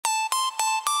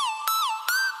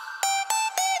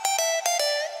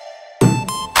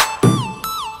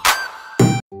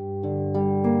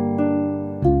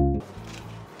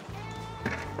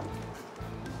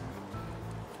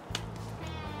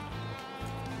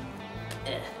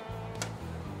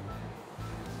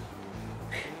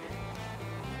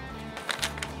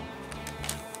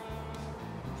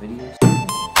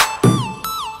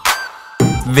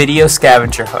Video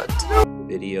scavenger hunt.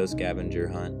 Video scavenger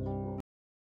hunt.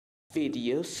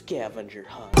 Video scavenger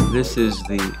hunt. This is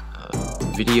the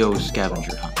video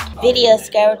scavenger hunt. Video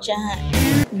scavenger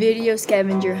hunt. Video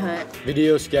scavenger hunt.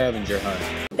 Video scavenger hunt.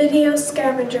 Video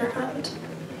scavenger hunt.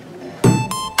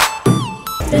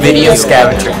 Video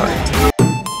scavenger hunt.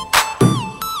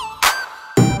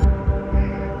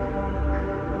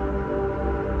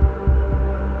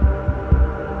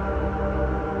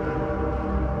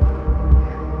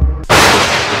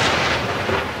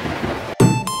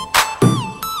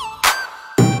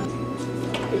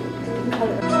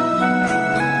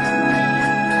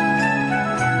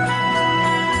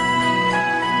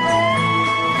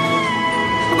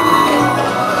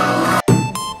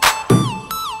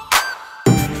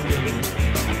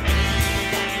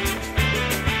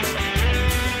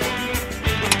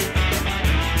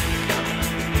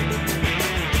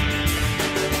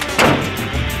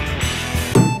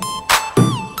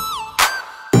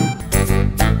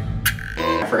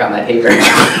 I forgot my paper.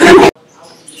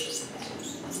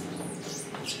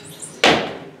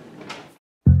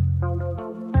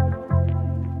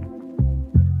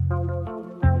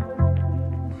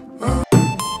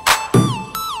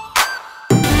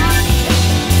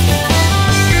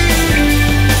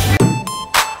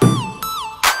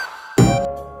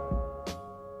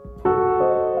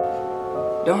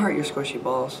 Don't hurt your squishy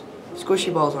balls.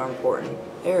 Squishy balls are important.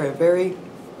 They are very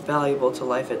valuable to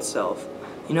life itself.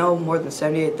 You know, more than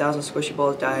 78,000 squishy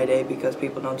balls die a day because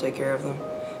people don't take care of them.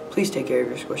 Please take care of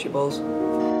your squishy balls.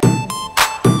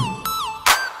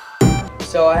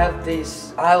 So I have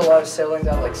a lot of siblings.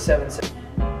 I have like 7 siblings.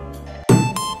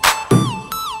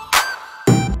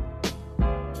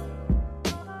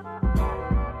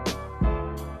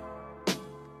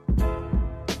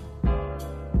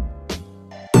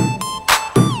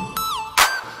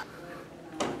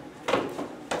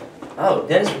 Oh,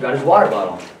 Dennis forgot his water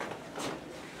bottle.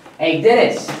 Hey,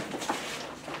 Dennis!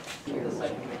 Here, let's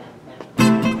like.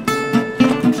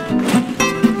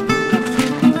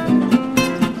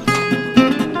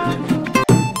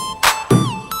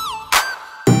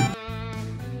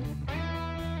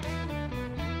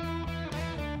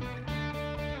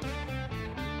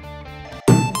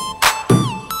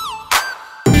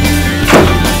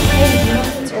 Hey, do you know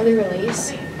if it's early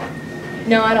release?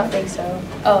 No, I don't think so.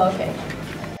 Oh, okay.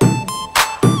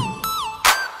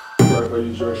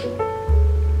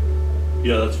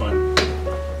 Yeah, that's fine.